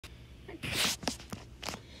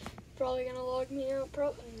Probably gonna log me out.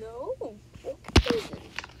 No.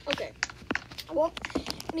 Okay. Well,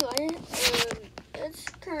 anyway, it's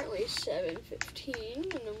currently 7:15 in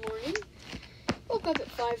the morning. Woke up at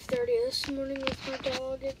 5:30 this morning with my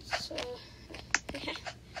dog. It's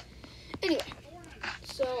anyway.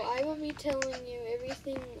 So I will be telling you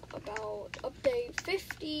everything about update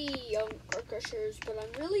 50 Young Car Crushers, but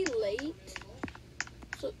I'm really late.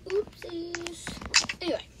 So oopsies.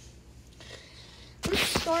 Anyway,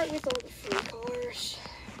 let's start with all the free cars.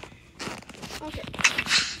 Okay,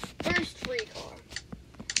 first free car,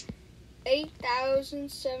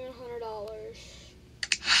 $8,700.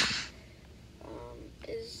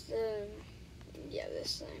 Is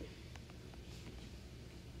this thing.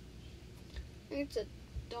 I think it's a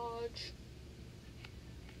Dodge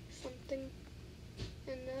something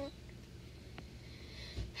in that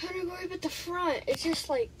category, but the front, it's just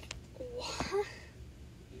like, what?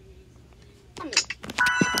 I mean, don't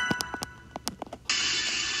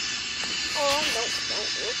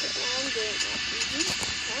look at what I'm doing.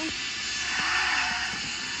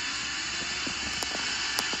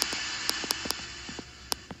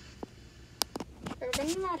 We're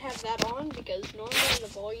gonna not have that on because normally the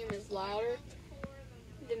volume is louder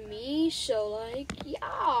than me, so like,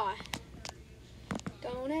 yeah.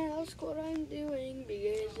 Don't ask what I'm doing,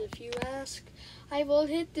 because if you ask, I will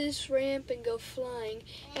hit this ramp and go flying.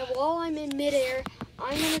 And while I'm in midair,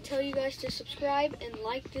 I'm going to tell you guys to subscribe and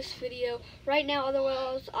like this video right now,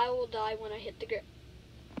 otherwise I will die when I hit the ground.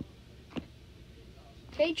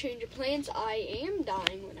 Okay, change of plans. I am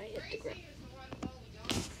dying when I hit the ground.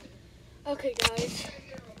 Okay, guys.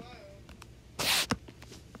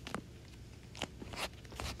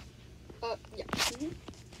 Yeah.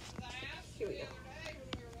 Here we go.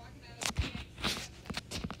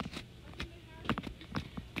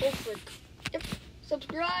 Yep.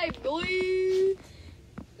 Subscribe, boy.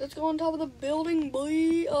 Let's go on top of the building,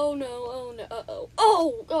 boy. Oh no.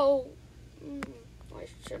 Oh.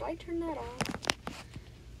 Should I turn that off?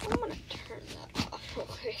 I'm gonna turn that off.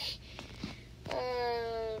 Okay.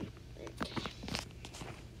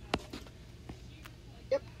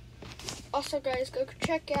 Yep. Also, guys, go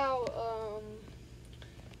check out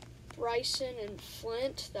Bryson and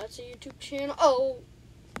Flint. That's a YouTube channel. Oh.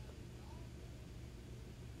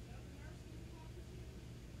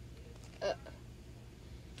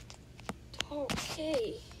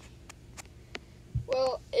 Okay.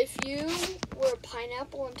 Well, if you were a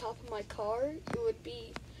pineapple on top of my car, you would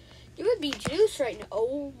be juice right now.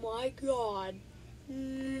 Oh my god.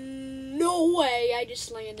 No way, I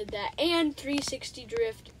just landed that. And 360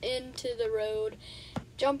 drift into the road,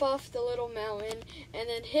 jump off the little mountain, and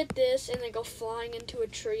then hit this, and then go flying into a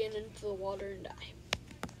tree and into the water and die.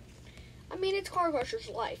 I mean, it's Car Crusher's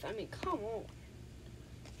life. I mean, come on.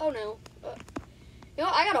 Oh no. You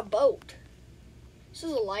know, I got a boat. This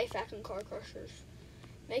is a life hack in Car Crushers.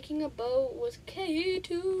 Making a boat with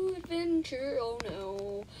K2 Adventure. Oh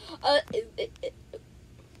no.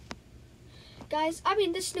 Guys, I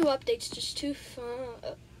mean, this new update's just too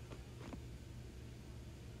fun.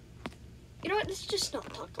 You know what? Let's just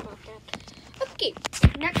not talk about that. Okay,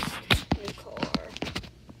 next new car.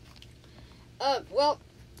 Well,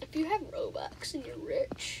 if you have Robux and you're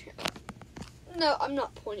rich. No, I'm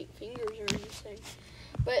not pointing fingers or anything.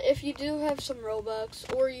 But if you do have some Robux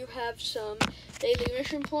or you have some daily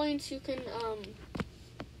mission points, you can,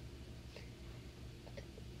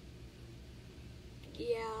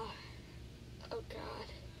 yeah. Oh, God.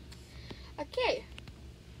 Okay.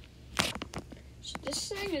 So this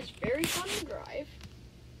thing is very fun to drive.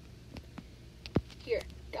 Here,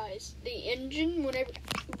 guys, the engine,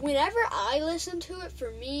 whenever I listen to it,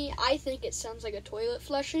 for me, I think it sounds like a toilet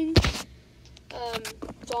flushing.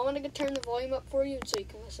 So I'm going to turn the volume up for you so you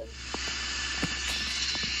can listen.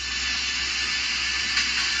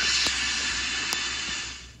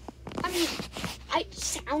 I mean, it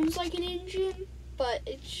sounds like an engine, but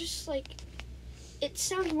it's just like, it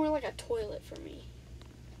sounds more like a toilet for me.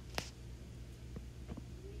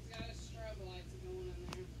 He's got a strobe lights going in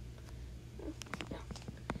there.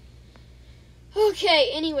 Yeah.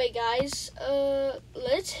 Okay, anyway, guys,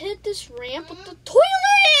 let's hit this ramp with the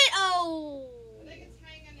toilet! Oh!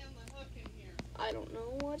 I don't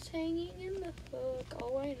know what's hanging in the hook.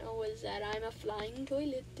 All I know is that I'm a flying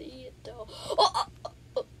toilet.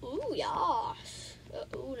 Ooh, yes.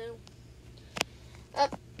 Oh, no.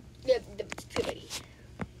 Okay.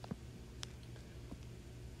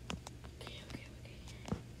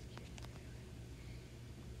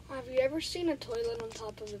 Have you ever seen a toilet on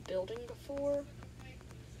top of a building before?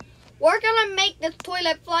 We're gonna make this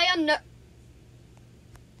toilet fly on the...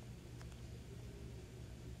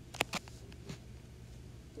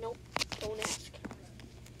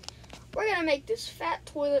 to make this fat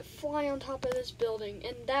toilet fly on top of this building,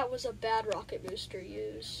 and that was a bad rocket booster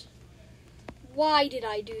use. Why did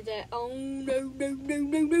I do that? Oh, no, no, no, no,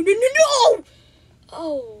 no, no, no, no!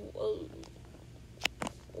 Oh,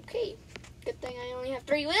 okay. Good thing I only have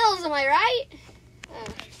 3 wheels, am I right?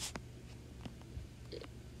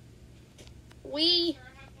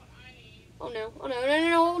 Oh no, oh no, no, no,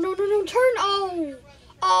 no, no, no, no, turn,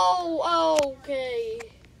 okay.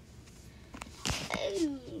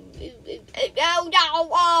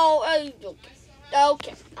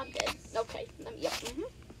 Okay, I'm dead. Okay, yep,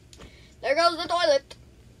 There goes the toilet.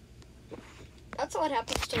 That's what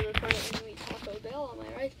happens to the toilet when you eat Taco Bell, am I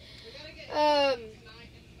right?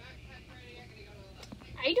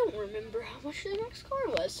 I don't remember how much the next car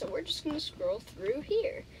was, so we're just gonna scroll through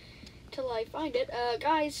here till I find it.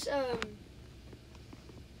 Guys,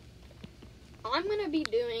 I'm gonna be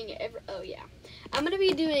doing every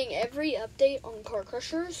update on Car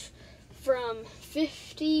Crushers from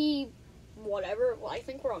 50 whatever. Well, I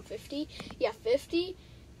think we're on 50. Yeah, 50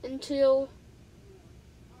 until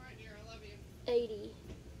 80.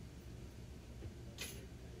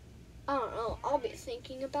 I don't know. I'll be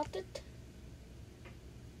thinking about it.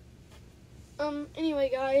 Anyway,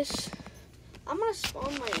 guys, I'm gonna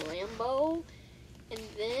spawn my Lambo, and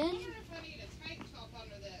then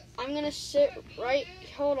I'm gonna sit right.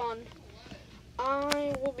 Hold on.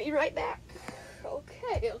 I will be right back.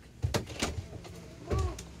 Okay.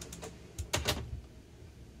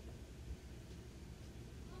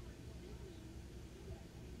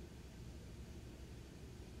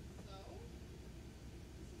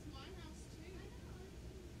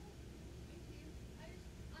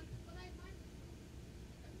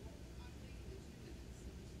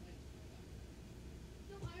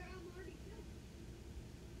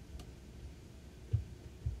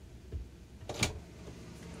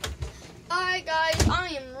 Alright, guys, I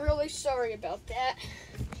am really sorry about that.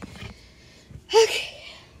 Okay.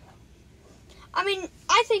 I mean,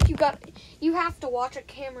 I think you have to watch a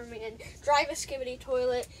cameraman drive a skibbity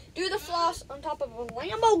toilet, do the floss on top of a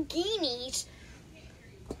Lamborghinis.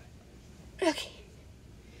 Okay.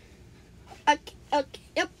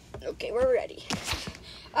 Yep. Okay, we're ready.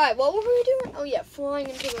 Alright, what were we doing? Oh yeah, flying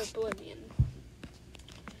into oblivion.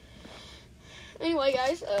 Anyway,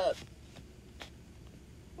 guys,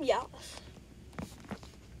 yeah.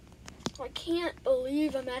 I can't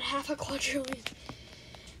believe I'm at half a quadrillion.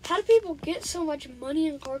 How do people get so much money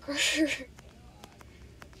in Car Crusher?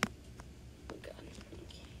 Oh god.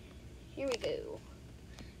 Here we go.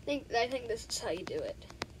 I think this is how you do it.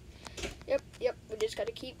 Yep. We just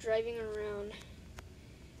gotta keep driving around.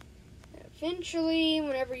 Eventually,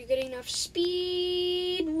 whenever you get enough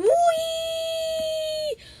speed, whee!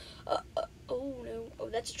 Oh no! Oh,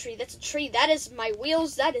 that's a tree. That's a tree. That is my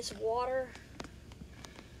wheels. That is water.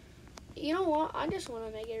 You know what? I just want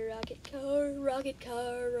to make it a rocket car, rocket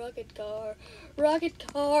car, rocket car, rocket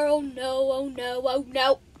car. Oh no! Oh no! Oh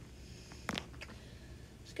no!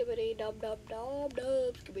 Skibbity dub dub dub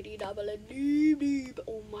dub. Skibbity dub deep deep.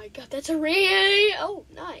 Oh my god! That's a ray. Oh,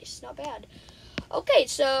 nice. Not bad. Okay,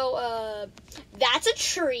 so that's a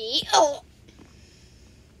tree. Oh.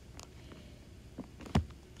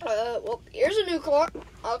 Well, here's a new car.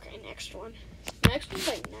 Okay, next one. Next one's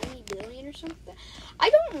like 90 billion or something. I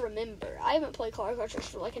don't remember. I haven't played Car Crushers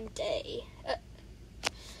for like a day.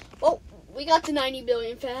 Well, we got to 90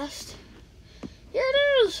 billion fast. Here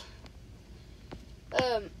it is.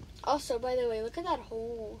 Also, by the way, look at that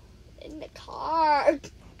hole in the car.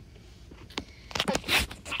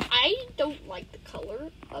 I don't like the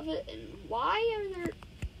color of it, and why are there...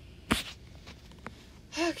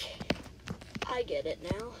 Okay. I get it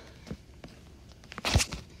now.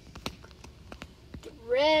 The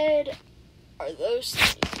red are those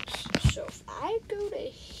things. So if I go to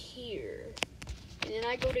here, and then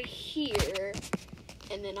I go to here,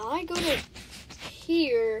 and then I go to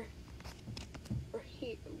here, or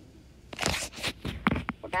here.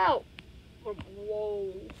 Look out.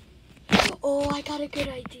 Whoa. Oh, I got a good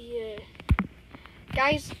idea.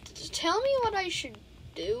 Guys, tell me what I should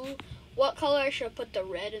do. What color I should put the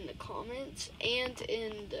red in the comments, and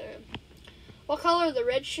in the what color the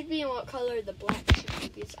red should be and what color the black should be,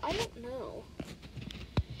 because I don't know.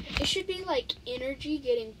 It should be like energy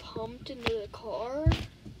getting pumped into the car.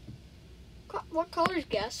 What color is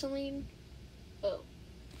gasoline? Oh.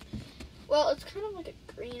 Well, it's kind of like a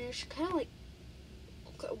greenish, kind of like,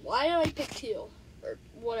 okay, why did I pick teal? Or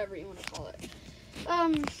whatever you want to call it.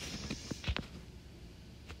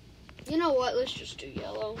 You know what? Let's just do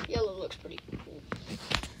yellow. Yellow looks pretty cool.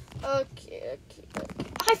 Okay.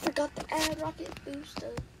 I forgot to add rocket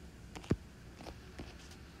booster.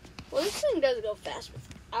 Well, this thing does go fast with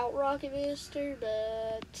out Rocket Booster,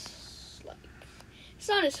 but like it's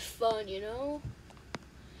not as fun, you know?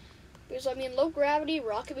 Because I mean, low gravity,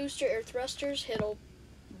 Rocket Booster, air thrusters hit a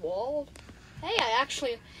wall. Hey,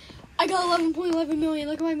 I got 11.11 million.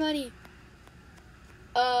 Look at my money.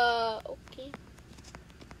 Okay.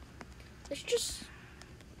 Let's just.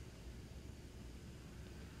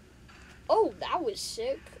 Oh, that was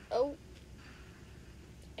sick. Oh.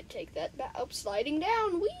 I take that back. Oh, sliding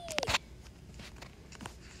down. Whee!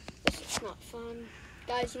 This is not fun.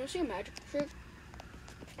 Guys, you want to see a magic trick?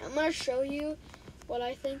 I'm going to show you what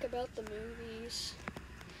I think about the movies.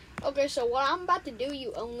 Okay, so what I'm about to do,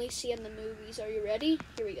 you only see in the movies. Are you ready?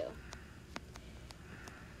 Here we go.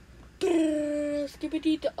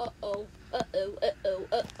 Skippity uh-oh. Uh-oh, uh-oh,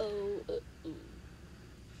 uh-oh,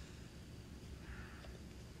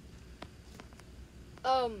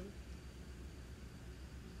 uh-oh.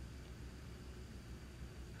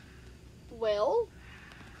 Well,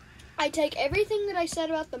 I take everything that I said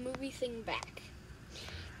about the movie thing back.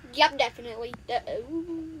 Yep, definitely.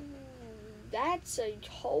 That's a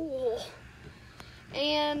hole.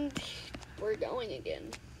 And we're going again.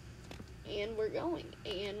 And we're going.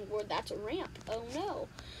 And that's a ramp. Oh no.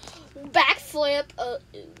 Backflip.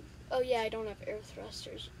 Oh yeah, I don't have air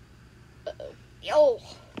thrusters. Uh-oh. Yo,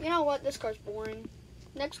 you know what? This car's boring.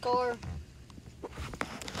 Next car.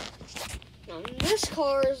 Now, this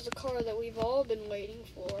car is the car that we've all been waiting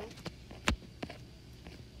for.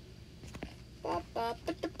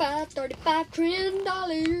 $35 trillion.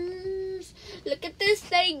 Look at this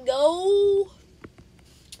thing go.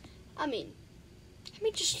 I mean,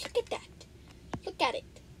 just look at that. Look at it.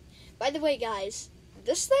 By the way, guys,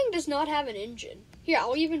 this thing does not have an engine. Here,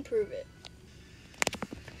 I'll even prove it.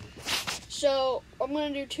 So, I'm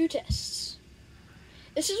going to do 2 tests.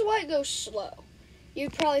 This is why it goes slow.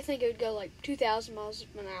 You'd probably think it would go like 2,000 miles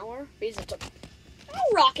an hour because it's a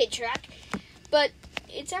rocket track. But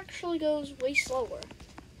it actually goes way slower.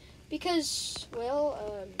 Because,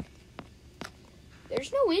 well,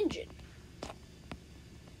 there's no engine.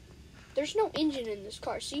 There's no engine in this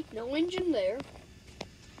car. See? No engine there.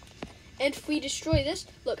 And if we destroy this,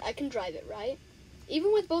 look, I can drive it, right?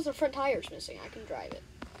 Even with both the front tires missing, I can drive it.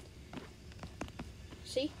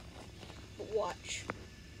 See? But watch.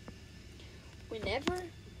 Whenever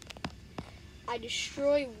I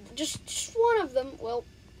destroy just one of them, well,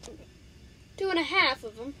 2.5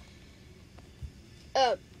 of them.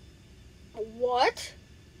 What?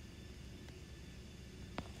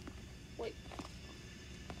 Wait,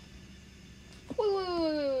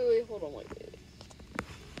 hold on, wait.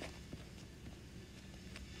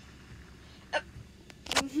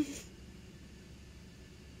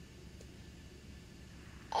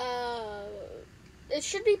 It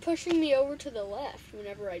should be pushing me over to the left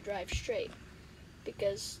whenever I drive straight.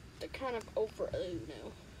 Because they're kind of over. Oh,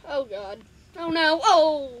 no. Oh, God. Oh, no.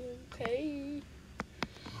 Oh, okay.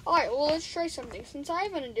 Alright, well, let's try something. Since I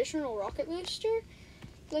have an additional rocket booster,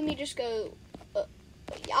 let me just go.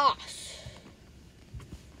 Yas.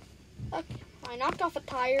 Okay. I knocked off a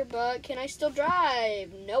tire, but can I still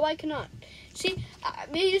drive? No, I cannot. See, I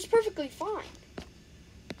mean, it's perfectly fine.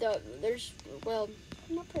 Well,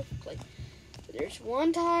 not perfectly. There's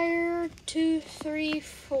 1 tire, 2, 3,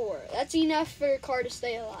 4. That's enough for your car to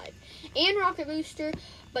stay alive. And rocket booster,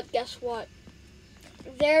 but guess what?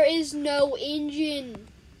 There is no engine.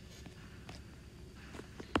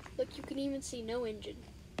 Look, you can even see no engine.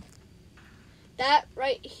 That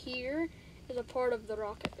right here is a part of the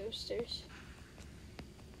rocket boosters.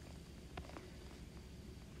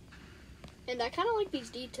 And I kind of like these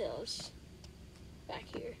details back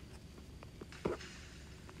here.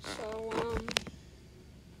 So,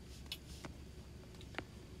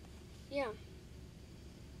 yeah.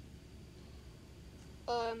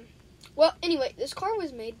 Well, anyway, this car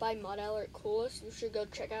was made by Mod Alert Coolest. You should go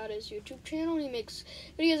check out his YouTube channel. He makes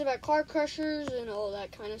videos about car crushers and all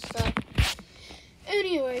that kind of stuff.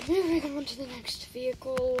 Anyway, moving on to the next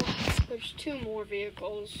vehicle. There's 2 more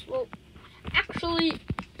vehicles. Well, actually,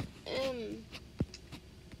 it's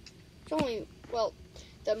only, well,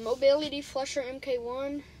 the Mobility Flusher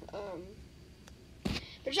MK1.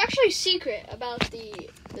 There's actually a secret about the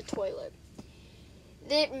toilet.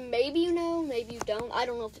 That maybe you know, maybe you don't. I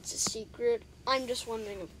don't know if it's a secret. I'm just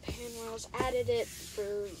wondering if Panwell's added it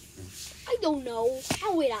for... I don't know.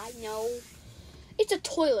 How would I know? It's a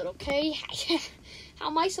toilet, okay? How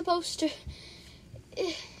am I supposed to...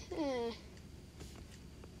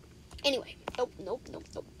 Anyway. Nope.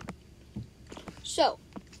 So,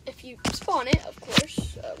 if you spawn it, of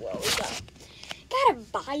course, well, we gotta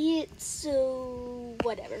buy it, so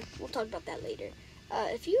whatever. We'll talk about that later.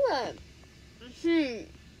 If you,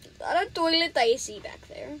 Not a toilet I see back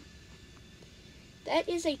there. That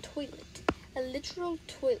is a toilet. A literal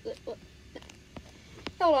toilet. Look.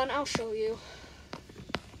 Hold on, I'll show you.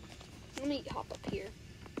 Let me hop up here.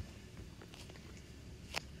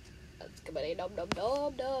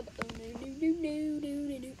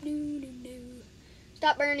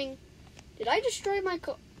 Stop burning. Did I destroy my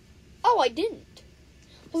car? Oh, I didn't.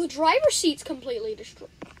 Well, the driver's seat's completely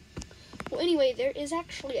destroyed. Well, anyway, there is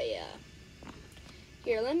actually a...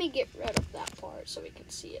 Here, let me get rid of that part so we can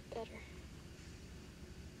see it better.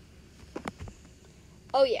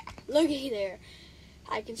 Oh, yeah. Looky there.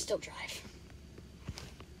 I can still drive.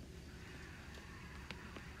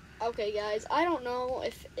 Okay, guys, I don't know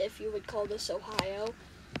if you would call this Ohio,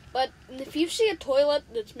 but if you see a toilet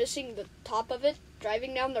that's missing the top of it,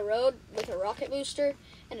 driving down the road with a rocket booster,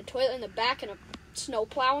 and a toilet in the back and a snow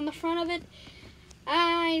plow in the front of it,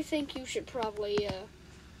 I think you should probably,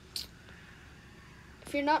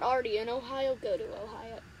 if you're not already in Ohio, go to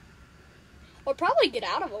Ohio. Or probably get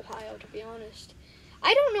out of Ohio, to be honest.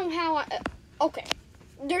 I don't know how okay,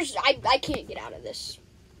 I can't get out of this.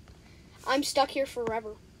 I'm stuck here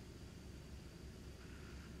forever.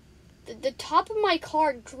 The top of my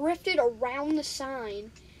car drifted around the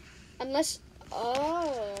sign. Unless...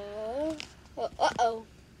 Uh-oh.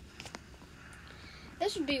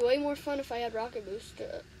 This would be way more fun if I had rocket boost.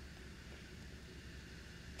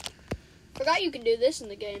 Forgot you could do this in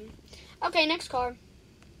the game. Okay, next car.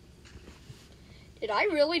 Did I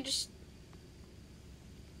really just...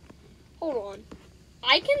 Hold on.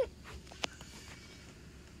 I can...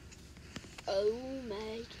 Oh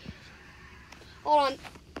my God. Hold on.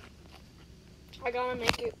 I gotta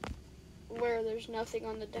make it where there's nothing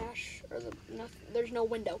on the dash, or there's no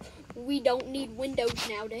window. We don't need windows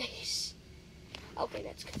nowadays. Okay,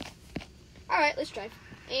 that's good. Alright, let's drive.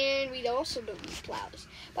 And we also don't need plows.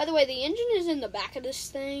 By the way, the engine is in the back of this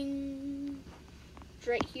thing. It's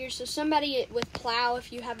right here. So somebody with plow,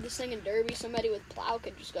 if you have this thing in Derby, somebody with plow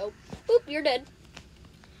could just go, boop, you're dead.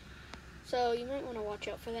 So you might want to watch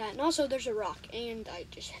out for that. And also, there's a rock, and I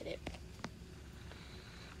just hit it.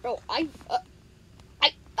 Bro, I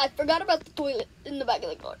forgot about the toilet in the back of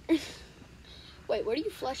the car. Wait, where do you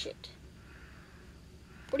flush it?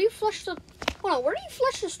 Where do you flush the... Hold on, where do you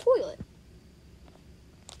flush this toilet?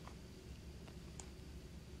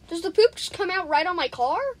 Does the poop just come out right on my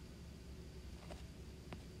car?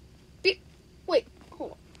 Wait,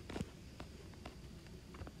 hold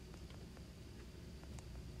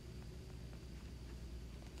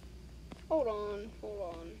on.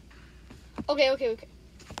 Hold on. Okay.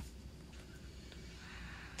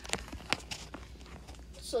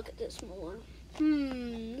 Let's look at this more. Let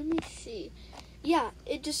me see. Yeah,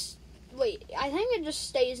 it just... Wait, I think it just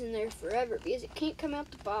stays in there forever because it can't come out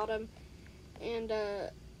the bottom. And,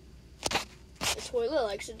 the toilet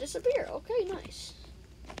likes to disappear. Okay, nice.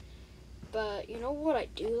 But, you know what I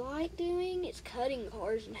do like doing? Is cutting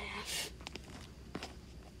cars in half.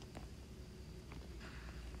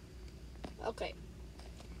 Okay.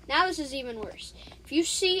 Now this is even worse. If you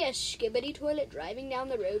see a skibbity toilet driving down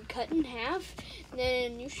the road cut in half,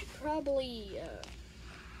 then you should probably,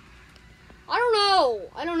 I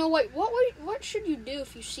don't know what should you do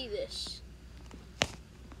if you see this?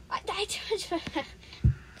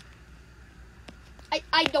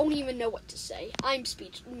 I don't even know what to say. I'm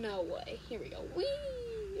speechless. No way. Here we go.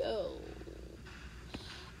 Whee!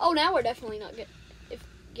 Oh, now we're definitely not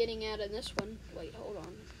getting out in this one. Wait, hold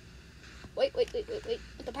on. Wait. With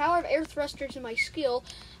the power of air thrusters and my skill,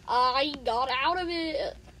 I got out of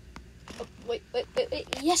it. Oh, wait.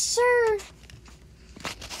 Yes, sir!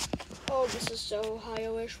 Oh, this is so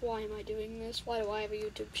Ohio-ish. Why am I doing this? Why do I have a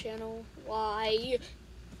YouTube channel? Why?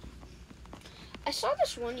 I saw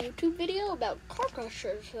this one YouTube video about car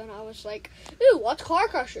crushers, and I was like, ooh, what's car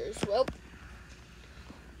crushers? Well, do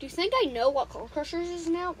you think I know what car crushers is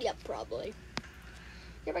now? Yep, probably.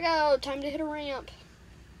 Here we go. Time to hit a ramp.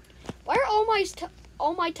 Why are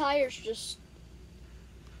all my tires just...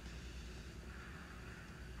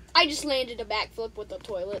 I just landed a backflip with the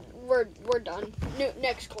toilet. We're done.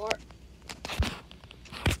 Next car.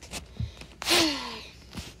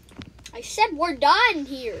 I said we're done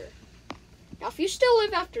here. Now, if you still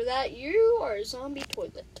live after that, you are a zombie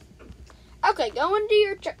toilet. Okay, go into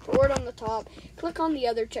your checkboard on the top. Click on the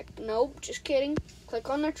other check. Nope, just kidding. Click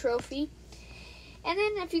on the trophy. And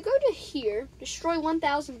then if you go to here, destroy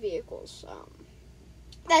 1,000 vehicles.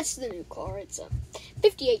 That's the new car. It's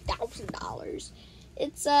 $58,000.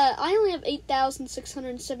 It's I only have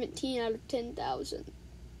 8,617 out of 10,000.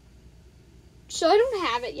 So I don't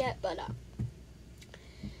have it yet, but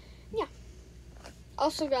yeah.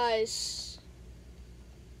 Also, guys,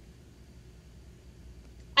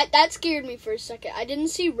 That scared me for a second. I didn't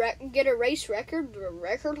see get a race record, the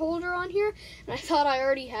record holder on here, and I thought I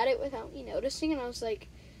already had it without me noticing, and I was like,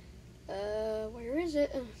 where is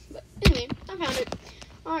it? But anyway, I found it.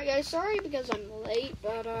 Alright guys, sorry because I'm late,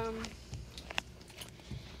 but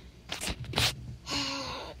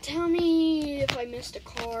tell me if I missed a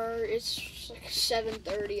car. It's like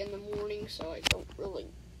 7:30 in the morning, so I don't really...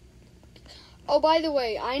 Oh, by the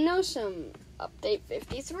way, I know some Update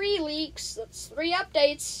 53 leaks. That's 3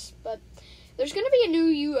 updates, but there's going to be a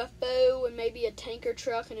new UFO and maybe a tanker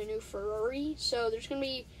truck and a new Ferrari. So there's going to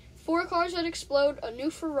be 4 cars that explode, a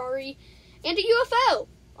new Ferrari, and a UFO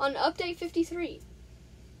on Update 53.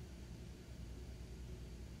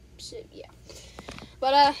 So, yeah.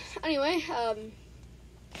 But, anyway,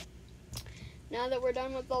 now that we're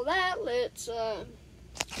done with all that, let's, yeah.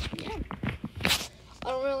 I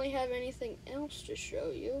don't really have anything else to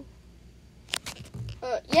show you.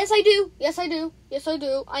 Yes, I do. Yes, I do. Yes, I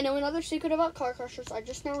do. I know another secret about car crushers. I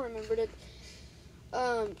just now remembered it.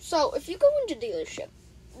 So, if you go into dealership,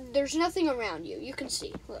 there's nothing around you. You can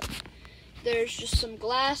see. Look. There's just some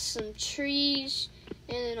glass, some trees,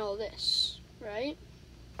 and then all this, right?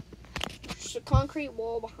 Just a concrete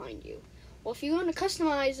wall behind you. Well, if you want to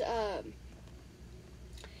customize,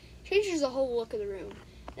 changes the whole look of the room.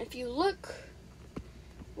 And if you look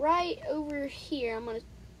right over here, I'm going to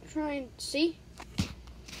try and see.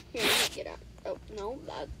 Here, let me get out. Oh, no,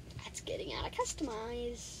 that's getting out of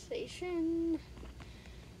customization.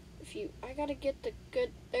 I gotta get the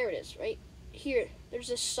good, there it is, right here. There's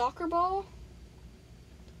this soccer ball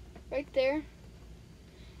right there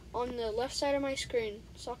on the left side of my screen.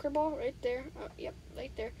 Soccer ball right there. Oh, yep,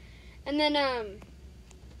 right there. And then, a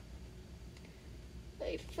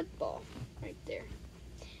football right there.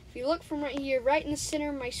 If you look from right here, right in the center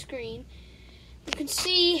of my screen, you can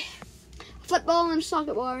see a football and a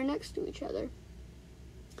soccer ball are next to each other.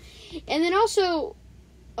 And then also,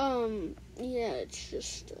 yeah, it's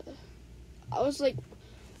just, I was like,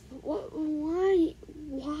 what, why?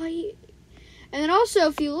 And then also,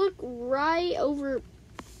 if you look right over,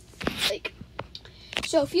 like,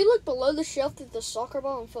 so if you look below the shelf that the soccer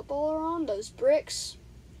ball and football are on, those bricks,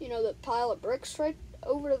 you know, the pile of bricks right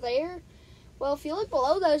over there, well, if you look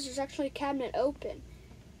below those, there's actually a cabinet open.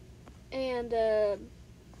 And,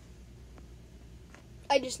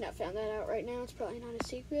 I just now found that out right now. It's probably not a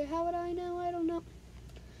secret. How would I know? I don't know.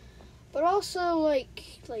 But also, like,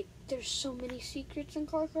 there's so many secrets in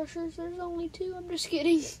Car Crushers. There's only 2. I'm just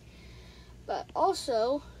kidding. But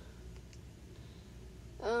also,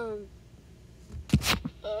 what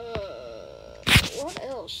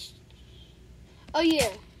else? Oh, yeah.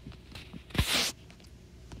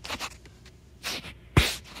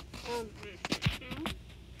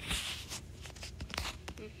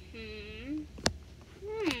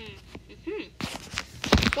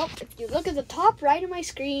 Well, if you look at the top right of my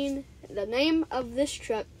screen, the name of this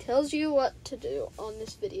truck tells you what to do on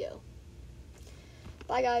this video.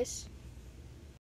 Bye, guys.